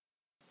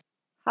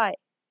Hi,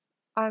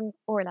 I'm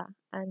Orla,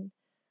 and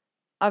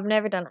I've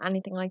never done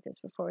anything like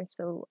this before,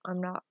 so I'm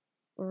not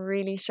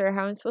really sure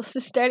how I'm supposed to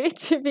start it,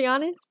 to be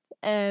honest.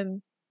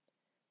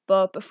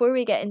 But before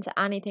we get into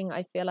anything,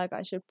 I feel like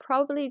I should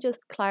probably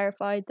just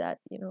clarify that,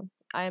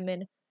 I am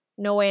in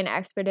no way an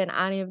expert in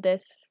any of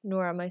this,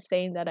 nor am I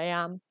saying that I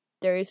am.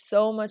 There is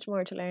so much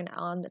more to learn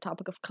on the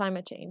topic of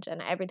climate change,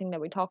 and everything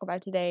that we talk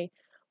about today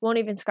won't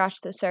even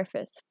scratch the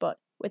surface. But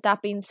with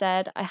that being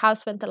said, I have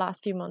spent the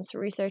last few months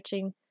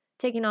researching,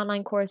 taking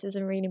online courses,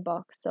 and reading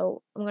books.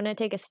 So I'm going to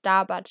take a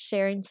stab at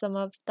sharing some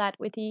of that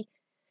with you.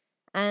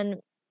 And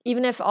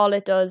even if all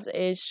it does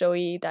is show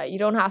you that you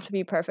don't have to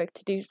be perfect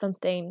to do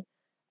something,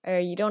 or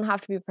you don't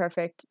have to be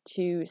perfect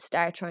to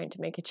start trying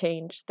to make a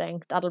change, then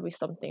that'll be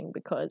something,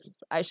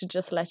 because I should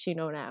just let you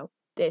know now,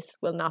 this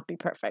will not be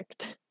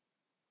perfect.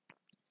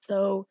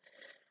 So,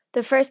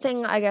 the first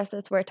thing I guess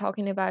that's worth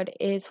talking about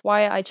is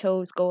why I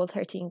chose Goal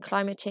 13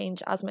 climate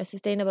change as my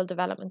sustainable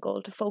development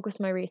goal to focus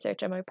my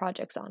research and my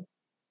projects on.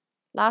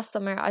 Last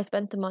summer, I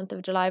spent the month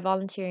of July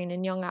volunteering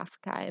in Young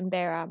Africa in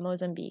Beira,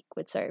 Mozambique,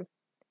 with SERV.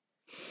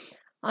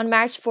 On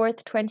March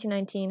 4th,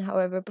 2019,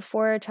 however,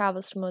 before our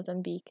travels to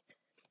Mozambique,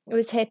 it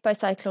was hit by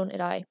Cyclone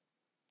Idai.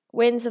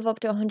 Winds of up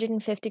to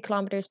 150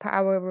 kilometers per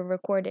hour were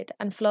recorded,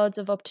 and floods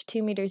of up to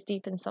 2 meters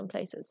deep in some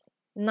places.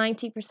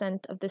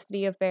 90% of the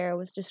city of Beira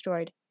was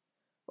destroyed.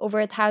 Over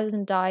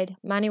 1,000 died,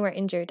 many were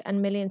injured, and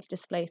millions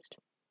displaced.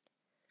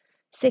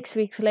 6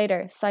 weeks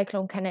later,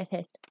 Cyclone Kenneth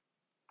hit.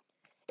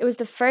 It was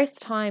the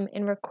first time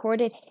in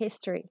recorded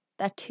history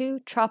that two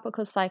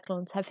tropical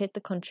cyclones have hit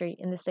the country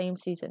in the same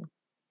season.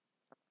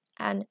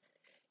 And,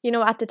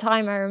 at the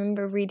time, I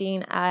remember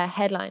reading a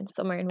headline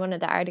somewhere in one of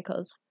the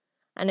articles,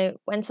 and it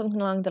went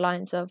something along the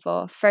lines of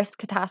first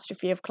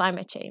catastrophe of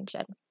climate change.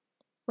 And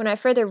when I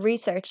further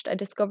researched, I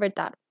discovered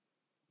that,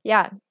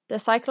 the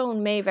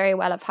cyclone may very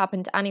well have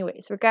happened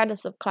anyways,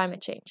 regardless of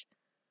climate change.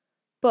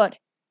 But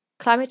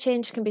climate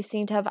change can be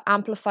seen to have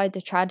amplified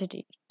the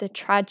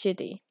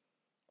tragedy.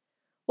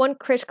 One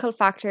critical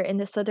factor in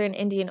the southern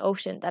Indian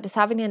Ocean that is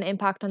having an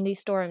impact on these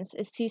storms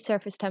is sea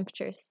surface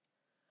temperatures.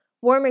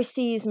 Warmer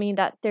seas mean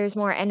that there's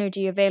more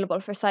energy available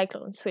for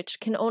cyclones, which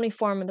can only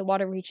form when the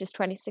water reaches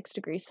 26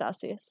 degrees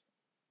Celsius.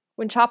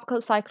 When tropical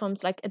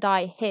cyclones like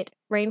Idai hit,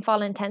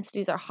 rainfall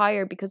intensities are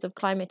higher because of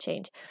climate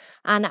change,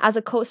 and as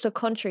a coastal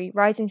country,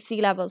 rising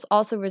sea levels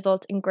also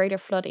result in greater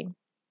flooding.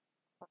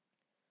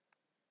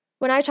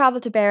 When I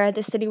travelled to Beira,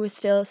 the city was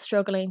still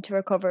struggling to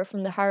recover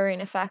from the harrowing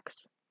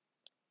effects.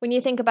 When you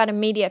think about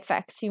immediate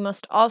effects, you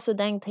must also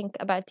then think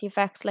about the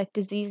effects like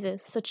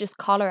diseases such as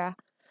cholera,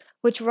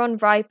 which run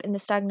ripe in the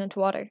stagnant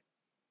water.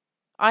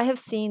 I have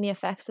seen the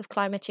effects of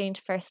climate change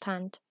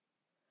firsthand.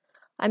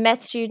 I met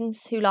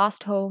students who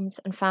lost homes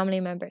and family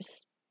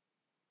members.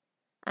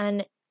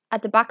 And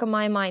at the back of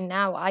my mind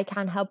now, I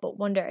can't help but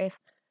wonder if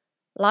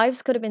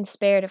lives could have been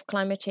spared if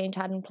climate change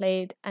hadn't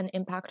played an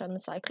impact on the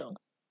cyclone.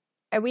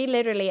 Are we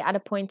literally at a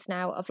point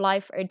now of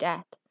life or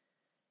death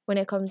when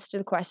it comes to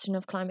the question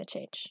of climate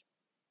change?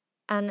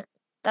 And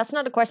that's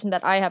not a question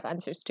that I have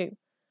answers to.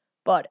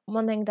 But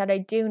one thing that I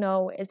do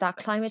know is that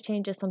climate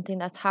change is something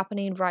that's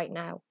happening right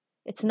now.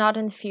 It's not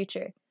in the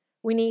future.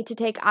 We need to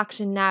take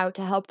action now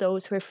to help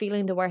those who are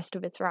feeling the worst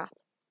of its wrath.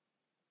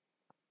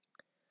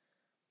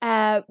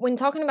 When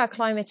talking about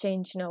climate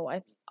change,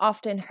 I've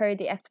often heard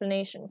the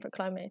explanation for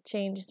climate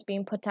change is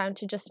being put down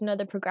to just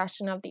another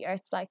progression of the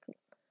Earth's cycle.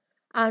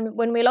 And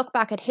when we look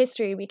back at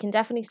history, we can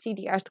definitely see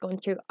the Earth going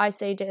through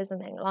ice ages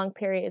and then long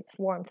periods of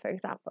warmth, for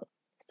example.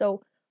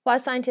 So while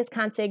scientists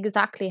can't say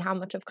exactly how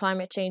much of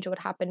climate change would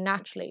happen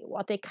naturally,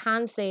 what they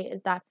can say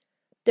is that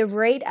the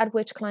rate at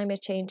which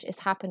climate change is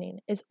happening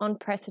is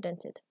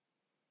unprecedented.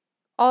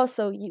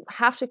 Also, you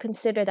have to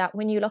consider that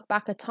when you look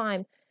back at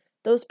time,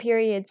 those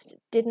periods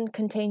didn't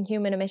contain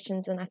human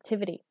emissions and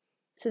activity.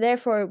 So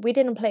therefore, we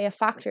didn't play a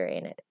factor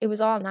in it. It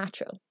was all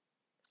natural.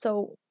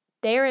 So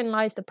therein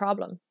lies the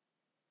problem.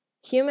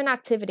 Human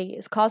activity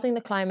is causing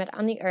the climate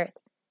on the Earth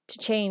to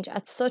change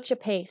at such a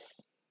pace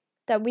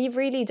that we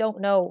really don't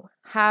know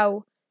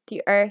how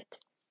the Earth,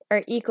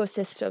 our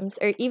ecosystems,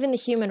 or even the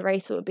human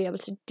race will be able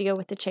to deal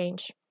with the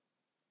change.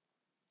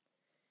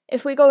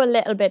 If we go a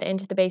little bit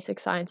into the basic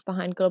science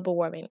behind global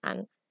warming,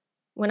 and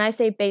when I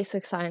say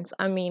basic science,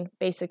 I mean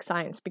basic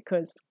science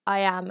because I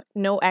am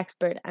no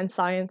expert and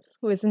science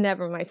was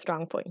never my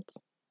strong point.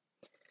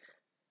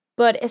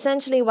 But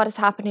essentially what is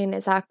happening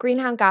is that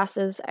greenhouse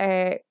gases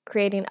are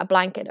creating a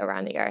blanket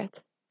around the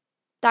Earth.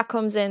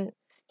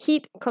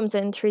 Heat comes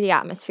in through the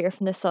atmosphere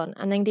from the sun,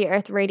 and then the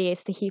Earth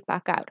radiates the heat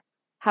back out.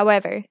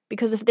 However,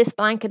 because of this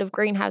blanket of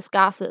greenhouse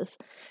gases,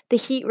 the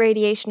heat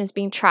radiation is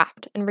being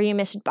trapped and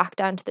re-emitted back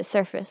down to the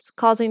surface,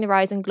 causing the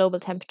rise in global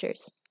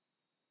temperatures.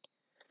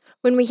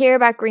 When we hear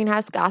about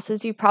greenhouse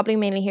gases, you probably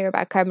mainly hear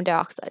about carbon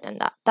dioxide,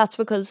 and that's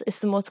because it's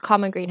the most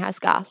common greenhouse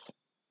gas.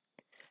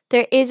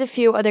 There is a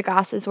few other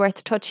gases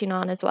worth touching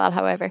on as well,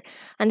 however,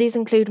 and these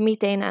include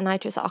methane and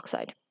nitrous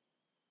oxide.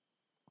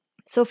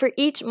 So for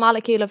each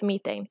molecule of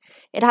methane,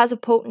 it has a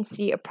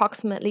potency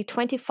approximately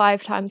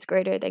 25 times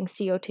greater than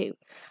CO2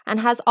 and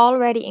has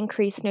already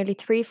increased nearly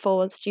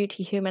threefold due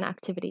to human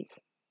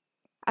activities.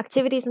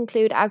 Activities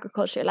include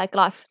agriculture like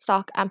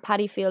livestock and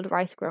paddy field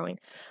rice growing,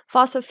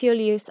 fossil fuel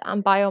use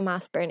and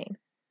biomass burning.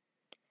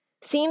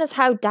 Seeing as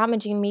how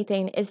damaging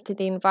methane is to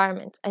the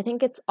environment, I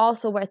think it's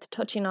also worth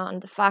touching on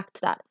the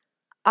fact that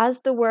as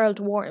the world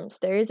warms,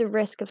 there is a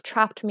risk of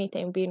trapped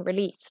methane being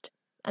released.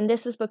 And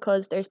this is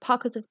because there's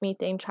pockets of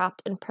methane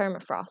trapped in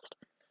permafrost.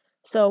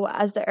 So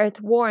as the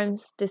earth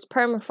warms, this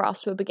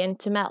permafrost will begin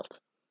to melt,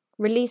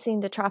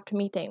 releasing the trapped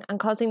methane and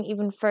causing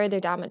even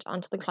further damage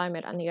onto the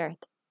climate and the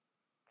earth.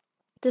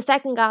 The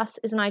second gas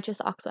is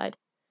nitrous oxide.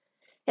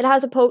 It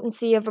has a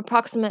potency of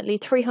approximately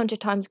 300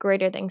 times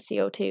greater than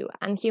CO2,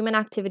 and human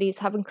activities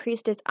have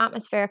increased its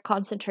atmospheric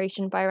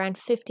concentration by around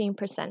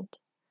 15%.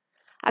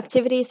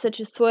 Activities such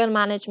as soil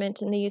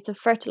management and the use of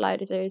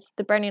fertilizers,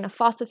 the burning of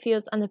fossil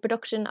fuels, and the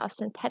production of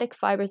synthetic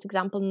fibers,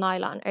 example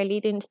nylon, are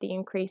leading to the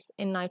increase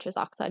in nitrous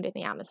oxide in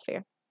the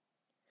atmosphere.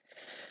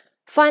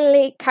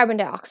 Finally, carbon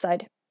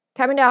dioxide.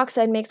 Carbon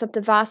dioxide makes up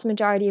the vast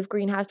majority of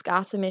greenhouse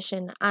gas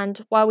emission,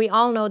 and while we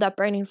all know that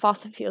burning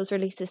fossil fuels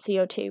releases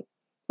CO2,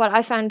 what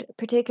I found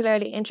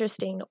particularly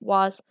interesting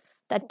was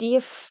that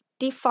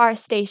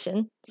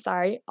deforestation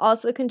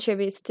also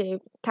contributes to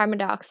carbon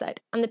dioxide,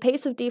 and the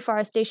pace of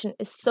deforestation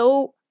is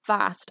so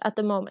vast at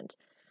the moment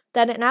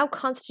that it now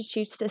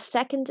constitutes the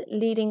second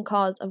leading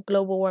cause of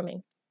global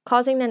warming,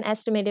 causing an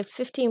estimated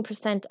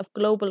 15% of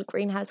global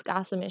greenhouse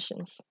gas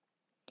emissions.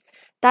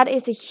 That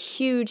is a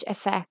huge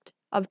effect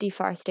of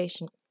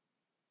deforestation.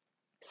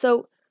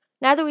 So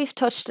now that we've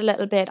touched a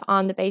little bit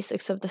on the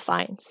basics of the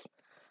science,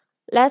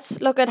 let's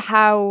look at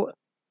how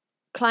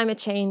climate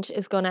change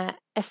is going to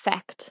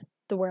affect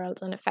the world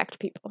and affect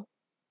people.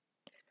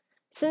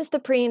 Since the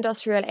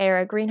pre-industrial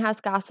era, greenhouse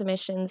gas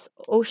emissions,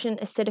 ocean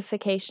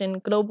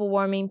acidification, global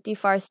warming,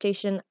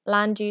 deforestation,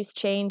 land use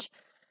change,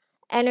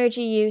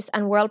 energy use,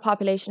 and world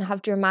population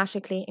have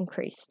dramatically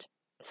increased.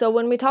 So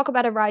when we talk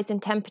about a rise in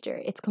temperature,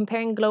 it's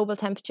comparing global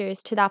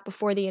temperatures to that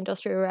before the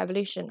Industrial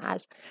Revolution,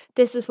 as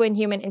this is when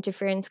human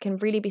interference can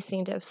really be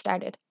seen to have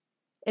started.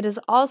 It is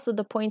also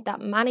the point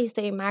that many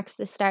say marks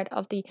the start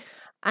of the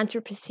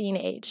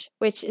Anthropocene age,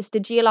 which is the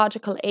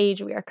geological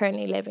age we are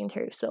currently living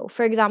through. So,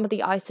 for example,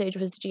 the Ice Age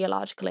was the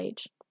geological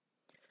age.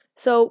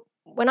 So,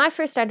 when I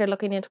first started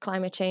looking into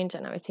climate change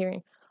and I was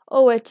hearing,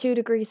 a 2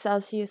 degrees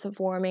Celsius of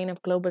warming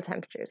of global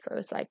temperatures, I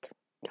was like,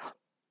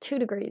 2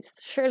 degrees,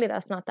 surely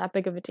that's not that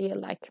big of a deal.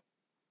 Like,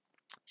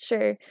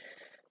 sure,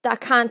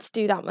 that can't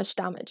do that much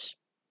damage.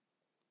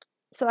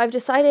 So, I've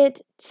decided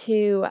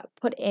to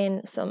put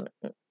in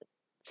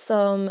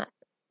some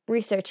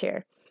research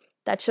here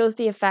that shows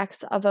the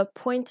effects of a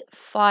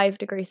 0.5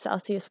 degrees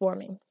Celsius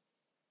warming.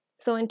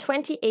 So in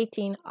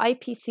 2018,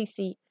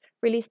 IPCC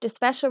released a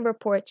special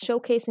report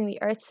showcasing the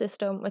Earth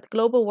system with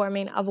global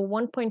warming of a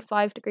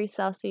 1.5 degrees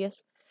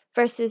Celsius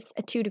versus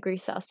a 2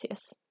 degrees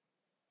Celsius.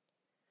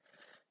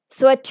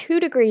 So at 2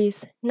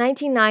 degrees,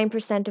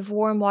 99% of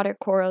warm water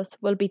corals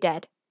will be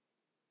dead,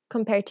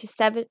 compared to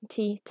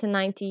 70 to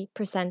 90%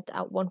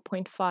 at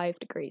 1.5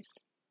 degrees.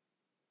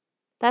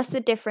 That's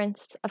the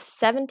difference of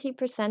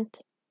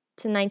 70%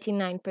 to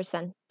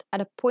 99%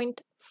 at a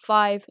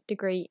 0.5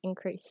 degree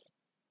increase.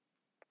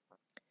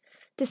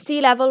 The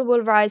sea level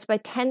will rise by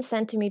 10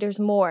 centimeters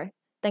more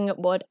than it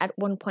would at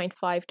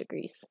 1.5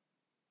 degrees.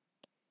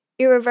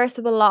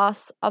 Irreversible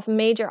loss of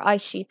major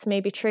ice sheets may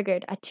be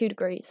triggered at 2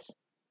 degrees.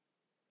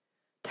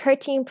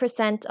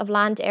 13% of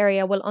land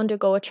area will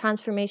undergo a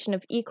transformation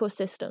of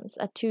ecosystems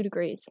at 2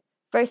 degrees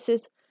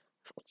versus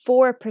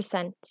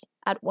 4%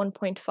 at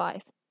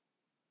 1.5.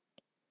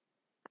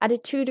 At a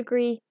 2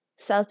 degree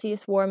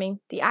Celsius warming,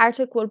 the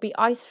Arctic will be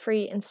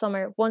ice-free in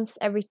summer once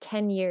every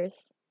 10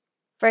 years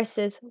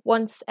versus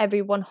once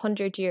every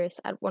 100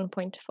 years at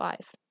 1.5.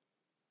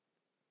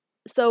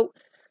 So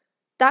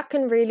that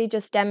can really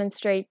just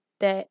demonstrate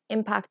the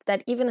impact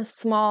that even a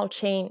small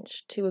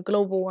change to a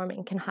global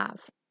warming can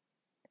have.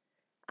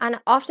 And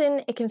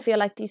often it can feel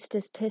like these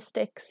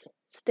statistics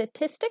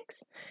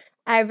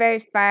are very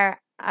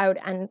far out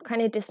and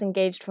kind of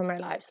disengaged from our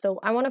lives. So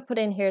I want to put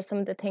in here some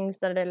of the things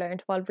that I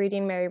learned while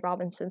reading Mary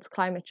Robinson's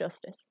Climate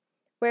Justice,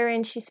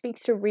 wherein she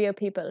speaks to real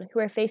people who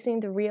are facing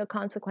the real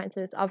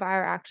consequences of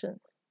our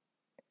actions.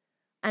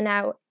 And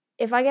now,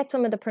 if I get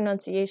some of the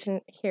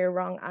pronunciation here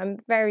wrong, I'm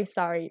very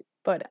sorry,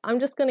 but I'm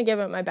just going to give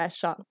it my best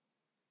shot.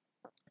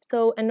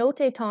 So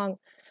Anote Tong,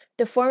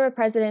 the former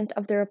president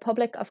of the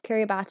Republic of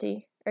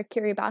Kiribati,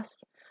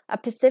 a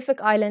Pacific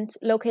island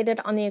located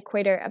on the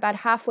equator about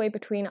halfway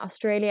between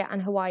Australia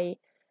and Hawaii,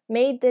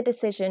 made the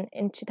decision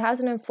in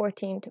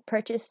 2014 to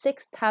purchase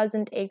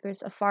 6,000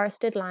 acres of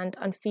forested land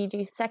on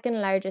Fiji's second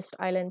largest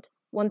island,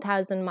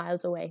 1,000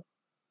 miles away.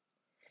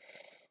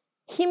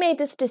 He made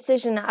this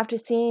decision after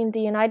seeing the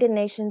United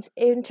Nations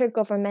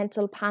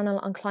Intergovernmental Panel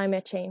on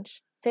Climate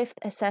Change, Fifth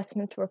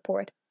Assessment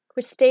Report,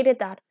 which stated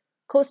that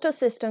Coastal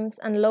systems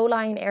and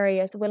low-lying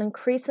areas will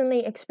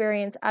increasingly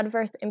experience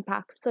adverse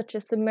impacts such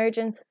as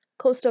submergence,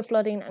 coastal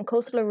flooding, and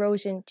coastal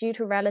erosion due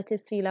to relative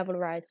sea level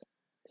rise.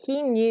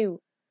 He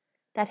knew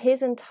that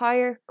his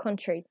entire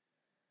country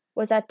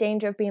was at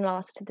danger of being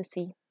lost to the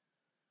sea.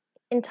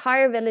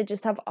 Entire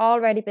villages have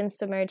already been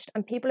submerged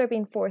and people are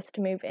being forced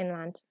to move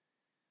inland.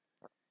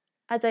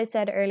 As I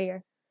said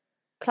earlier,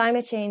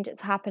 climate change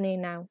is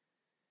happening now.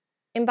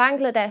 In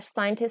Bangladesh,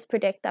 scientists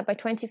predict that by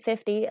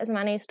 2050, as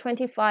many as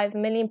 25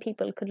 million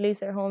people could lose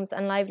their homes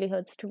and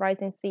livelihoods to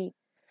rising sea.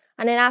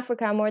 And in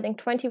Africa, more than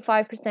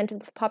 25%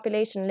 of the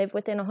population live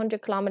within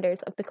 100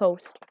 kilometres of the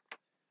coast,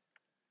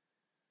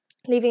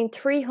 leaving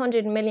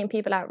 300 million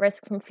people at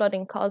risk from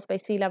flooding caused by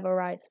sea level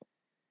rise.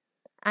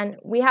 And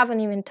we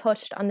haven't even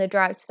touched on the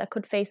droughts that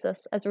could face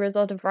us as a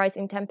result of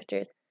rising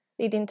temperatures,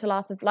 leading to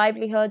loss of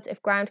livelihoods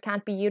if ground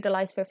can't be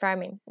utilised for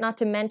farming, not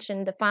to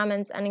mention the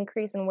famines and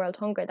increase in world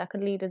hunger that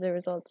could lead as a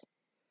result.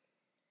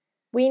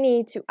 We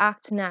need to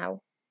act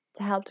now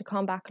to help to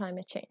combat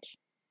climate change.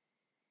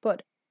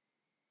 But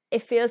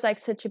it feels like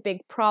such a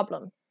big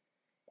problem.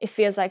 It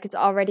feels like it's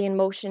already in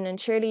motion and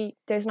surely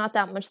there's not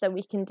that much that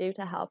we can do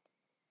to help.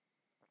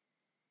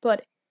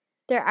 But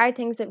there are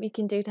things that we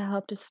can do to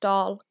help to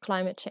stall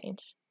climate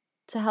change,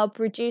 to help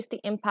reduce the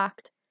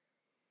impact.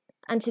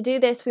 And to do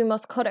this, we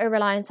must cut our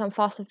reliance on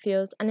fossil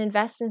fuels and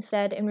invest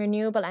instead in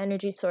renewable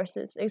energy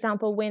sources,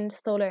 example wind,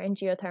 solar and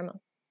geothermal.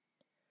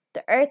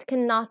 The Earth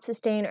cannot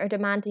sustain our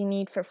demanding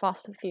need for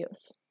fossil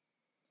fuels.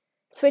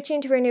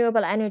 Switching to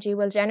renewable energy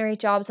will generate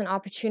jobs and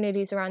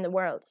opportunities around the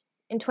world.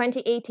 In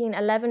 2018,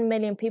 11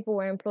 million people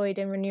were employed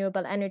in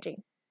renewable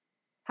energy.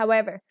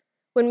 However,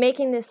 when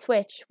making this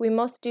switch, we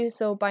must do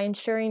so by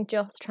ensuring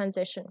just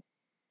transition.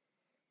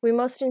 We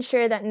must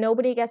ensure that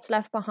nobody gets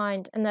left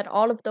behind and that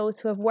all of those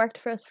who have worked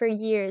for us for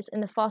years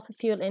in the fossil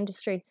fuel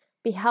industry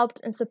be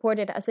helped and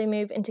supported as they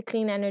move into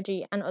clean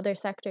energy and other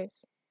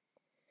sectors.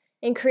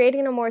 In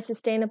creating a more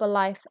sustainable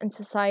life and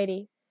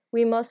society,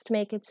 we must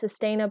make it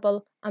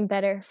sustainable and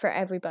better for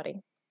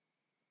everybody.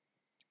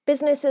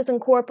 Businesses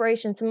and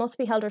corporations must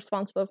be held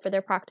responsible for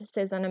their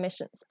practices and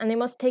emissions, and they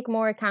must take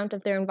more account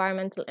of their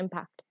environmental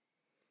impact.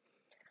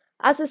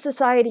 As a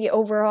society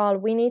overall,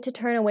 we need to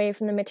turn away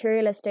from the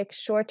materialistic,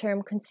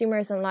 short-term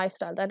consumerism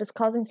lifestyle that is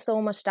causing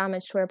so much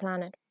damage to our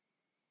planet.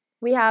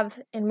 We have,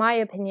 in my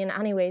opinion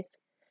anyways,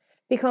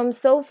 become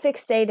so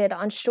fixated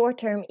on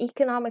short-term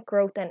economic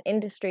growth and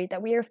industry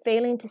that we are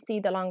failing to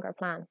see the longer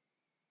plan.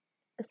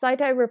 A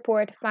SciTech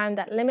report found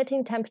that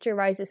limiting temperature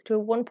rises to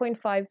a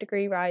 1.5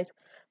 degree rise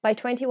by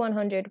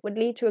 2100 would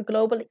lead to a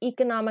global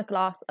economic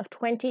loss of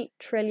 $20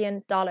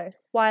 trillion,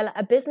 while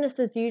a business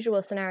as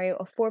usual scenario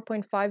of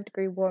 4.5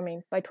 degree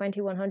warming by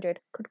 2100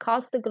 could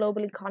cost the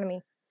global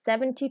economy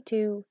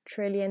 $72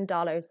 trillion.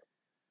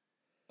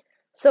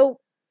 So,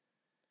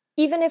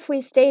 even if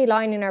we stay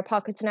lining our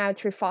pockets now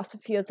through fossil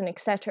fuels and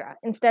etc.,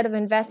 instead of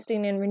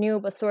investing in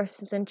renewable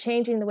sources and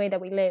changing the way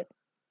that we live,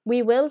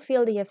 we will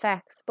feel the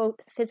effects both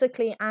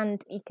physically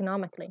and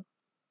economically.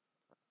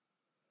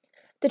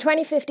 The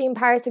 2015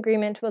 Paris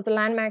Agreement was a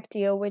landmark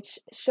deal which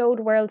showed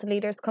world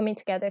leaders coming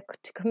together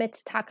to commit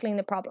to tackling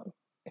the problem.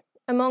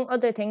 Among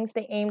other things,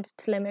 they aimed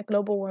to limit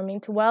global warming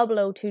to well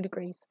below 2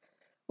 degrees,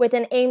 with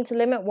an aim to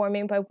limit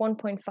warming by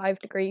 1.5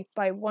 degrees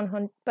by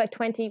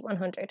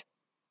 2100.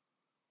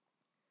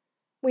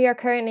 We are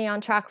currently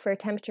on track for a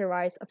temperature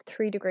rise of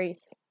 3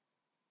 degrees,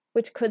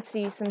 which could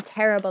see some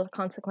terrible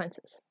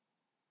consequences.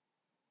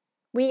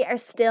 We are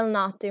still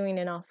not doing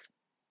enough.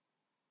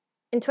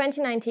 In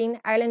 2019,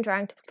 Ireland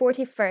ranked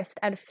 41st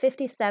out of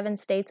 57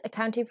 states,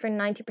 accounting for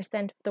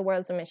 90% of the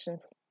world's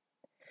emissions.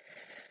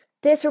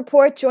 This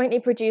report, jointly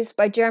produced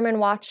by German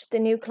Watch, the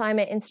New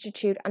Climate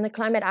Institute and the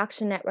Climate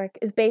Action Network,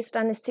 is based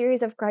on a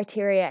series of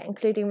criteria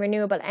including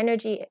renewable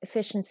energy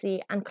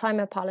efficiency and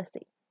climate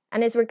policy,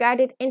 and is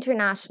regarded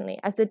internationally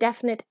as the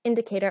definite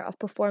indicator of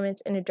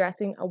performance in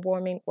addressing a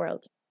warming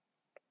world.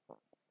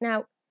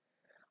 Now,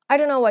 I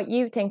don't know what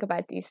you think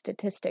about these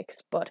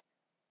statistics, but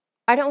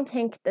I don't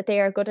think that they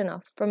are good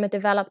enough from a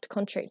developed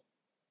country.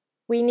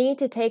 We need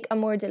to take a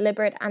more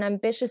deliberate and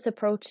ambitious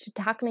approach to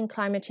tackling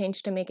climate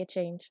change to make a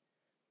change.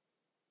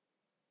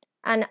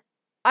 And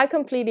I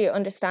completely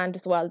understand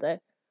as well the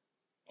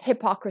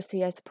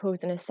hypocrisy, I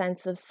suppose, in a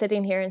sense of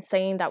sitting here and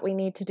saying that we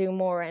need to do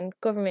more and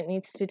government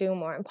needs to do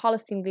more and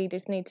policy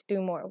leaders need to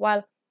do more,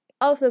 while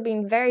also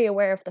being very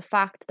aware of the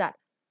fact that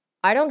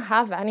I don't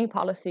have any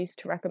policies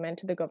to recommend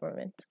to the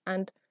government,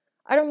 and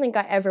I don't think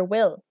I ever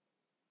will.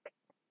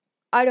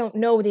 I don't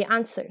know the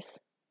answers.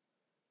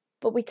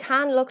 But we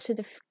can look to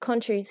the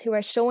countries who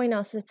are showing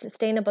us that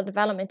sustainable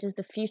development is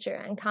the future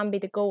and can be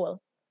the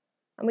goal,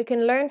 and we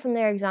can learn from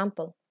their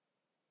example.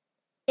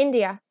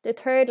 India, the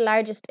third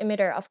largest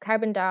emitter of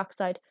carbon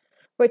dioxide,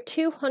 where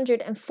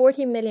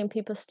 240 million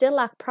people still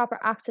lack proper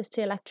access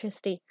to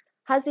electricity,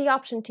 has the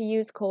option to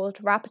use coal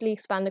to rapidly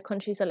expand the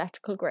country's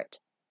electrical grid,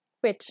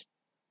 which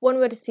one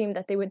would assume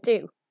that they would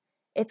do.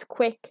 It's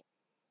quick,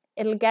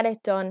 it'll get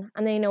it done,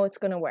 and they know it's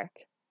going to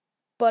work.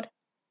 But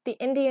the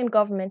Indian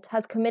government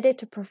has committed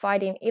to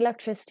providing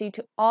electricity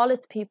to all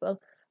its people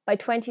by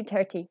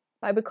 2030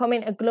 by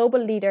becoming a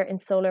global leader in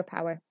solar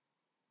power.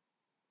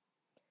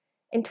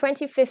 In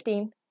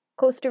 2015,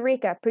 Costa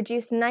Rica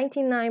produced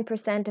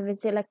 99% of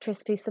its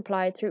electricity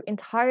supplied through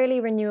entirely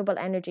renewable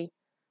energy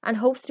and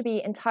hopes to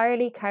be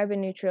entirely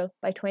carbon neutral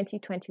by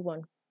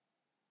 2021.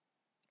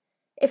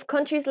 If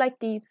countries like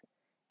these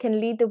can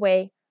lead the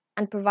way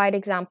and provide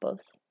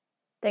examples,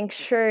 then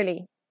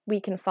surely we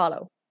can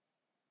follow.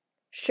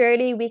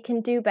 Surely we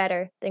can do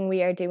better than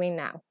we are doing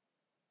now.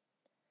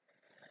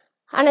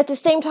 And at the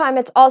same time,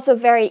 it's also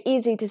very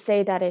easy to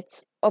say that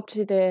it's up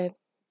to the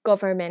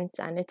government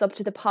and it's up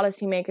to the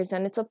policymakers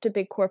and it's up to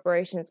big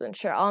corporations, and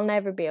sure, I'll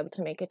never be able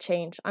to make a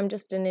change. I'm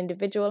just an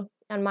individual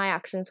and my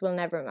actions will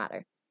never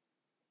matter.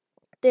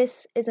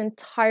 This is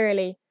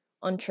entirely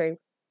untrue.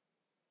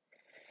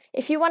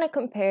 If you want to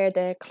compare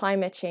the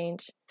climate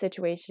change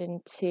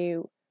situation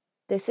to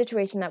the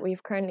situation that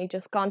we've currently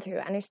just gone through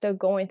and are still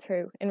going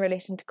through in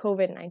relation to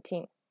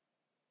COVID-19,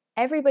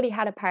 everybody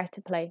had a part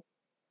to play,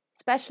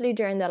 especially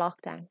during the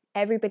lockdown.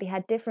 Everybody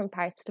had different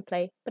parts to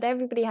play, but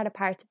everybody had a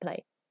part to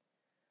play.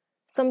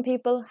 Some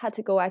people had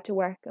to go out to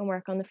work and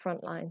work on the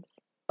front lines.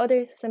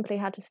 Others simply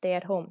had to stay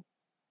at home.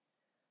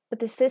 But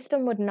the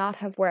system would not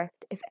have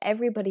worked if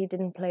everybody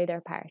didn't play their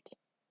part.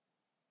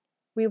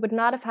 We would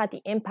not have had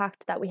the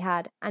impact that we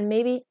had, and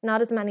maybe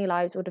not as many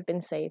lives would have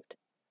been saved.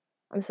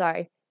 I'm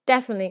sorry,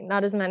 definitely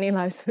not as many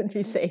lives would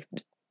be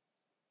saved.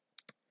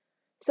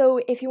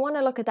 So if you want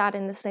to look at that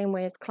in the same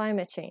way as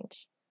climate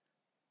change,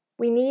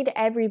 we need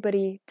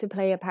everybody to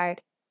play a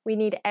part. We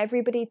need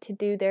everybody to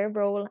do their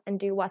role and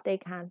do what they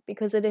can,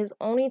 because it is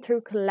only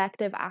through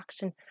collective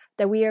action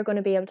that we are going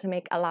to be able to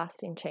make a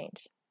lasting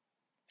change.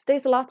 So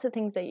there's lots of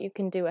things that you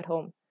can do at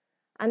home.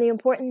 And the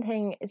important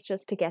thing is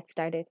just to get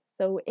started.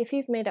 So if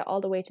you've made it all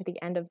the way to the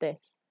end of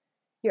this,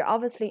 you're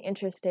obviously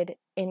interested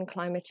in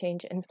climate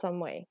change in some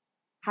way.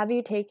 Have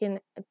you taken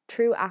a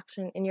true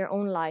action in your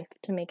own life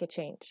to make a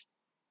change?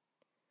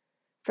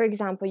 For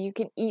example, you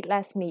can eat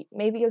less meat.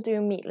 Maybe you'll do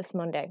a meatless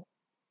Monday.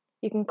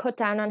 You can cut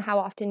down on how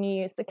often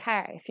you use the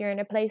car if you're in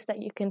a place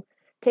that you can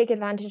take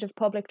advantage of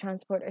public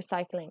transport or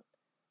cycling.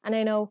 And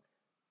I know,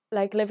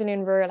 like living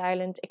in rural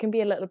Ireland, it can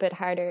be a little bit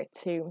harder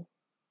to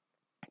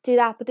do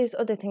that, but there's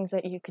other things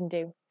that you can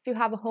do. If you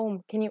have a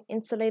home, can you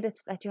insulate it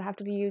so that you have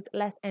to use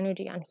less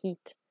energy on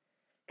heat?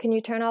 Can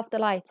you turn off the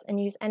lights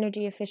and use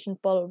energy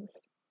efficient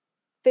bulbs?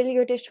 Fill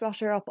your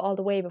dishwasher up all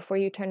the way before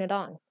you turn it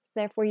on, so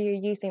therefore you're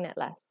using it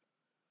less.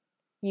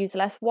 Use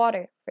less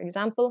water. For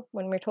example,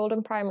 when we're told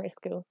in primary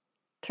school,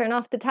 turn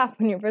off the tap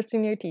when you're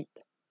brushing your teeth.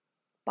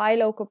 Buy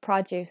local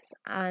produce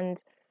and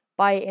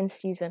buy in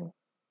season.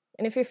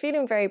 And if you're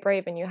feeling very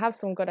brave and you have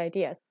some good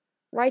ideas,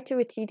 write to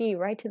a TD,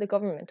 write to the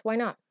government. Why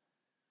not?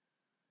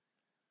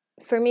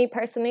 For me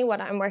personally, what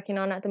I'm working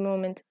on at the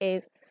moment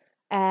is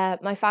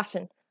my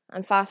fashion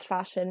and fast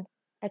fashion.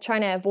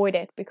 Trying to avoid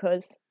it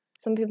because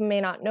some people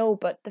may not know,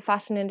 but the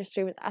fashion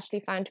industry was actually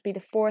found to be the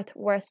fourth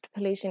worst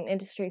pollution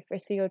industry for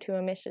CO2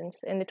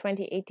 emissions in the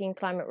 2018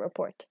 climate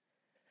report.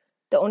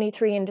 The only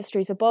three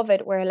industries above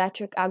it were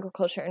electric,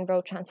 agriculture, and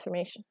road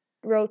transportation.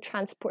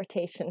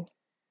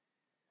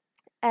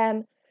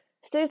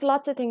 So there's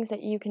lots of things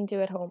that you can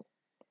do at home.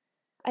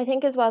 I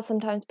think as well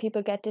sometimes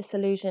people get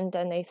disillusioned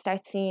and they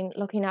start seeing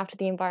looking after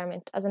the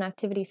environment as an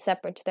activity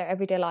separate to their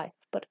everyday life.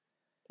 But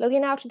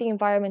looking after the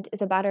environment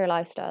is about our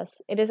lifestyles.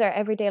 It is our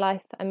everyday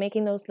life and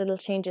making those little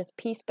changes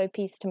piece by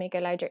piece to make a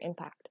larger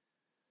impact.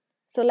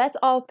 So let's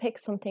all pick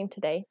something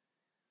today.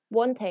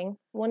 One thing,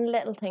 one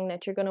little thing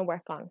that you're going to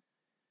work on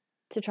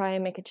to try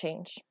and make a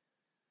change.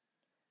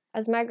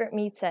 As Margaret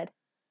Mead said,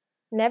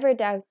 never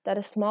doubt that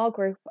a small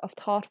group of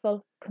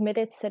thoughtful,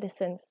 committed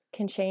citizens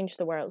can change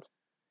the world.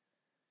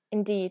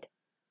 Indeed,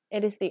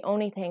 it is the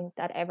only thing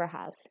that ever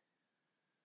has.